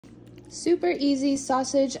Super easy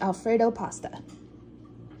sausage alfredo pasta.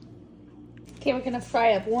 Okay, we're gonna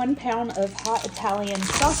fry up 1 pound of hot Italian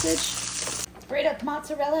sausage, grate up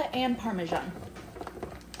mozzarella and Parmesan.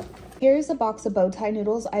 Here's a box of bow tie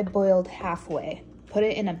noodles I boiled halfway. Put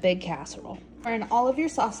it in a big casserole. Pour in all of your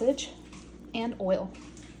sausage and oil.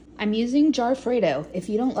 I'm using alfredo. If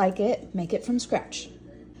you don't like it, make it from scratch.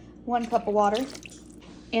 1 cup of water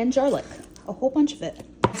and garlic, a whole bunch of it.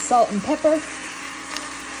 Salt and pepper,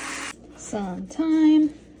 some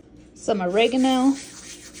thyme, some oregano,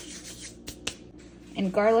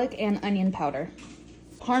 and garlic and onion powder.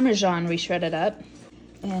 Parmesan we shredded up,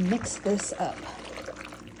 and mix this up.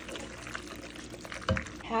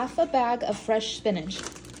 Half a bag of fresh spinach.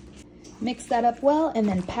 Mix that up well and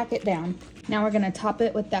then pack it down. Now we're gonna top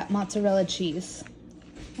it with that mozzarella cheese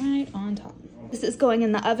right on top. This is going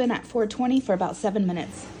in the oven at 420 for about 7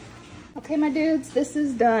 minutes. Okay, my dudes, this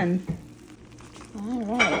is done. All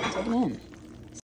right, take it in.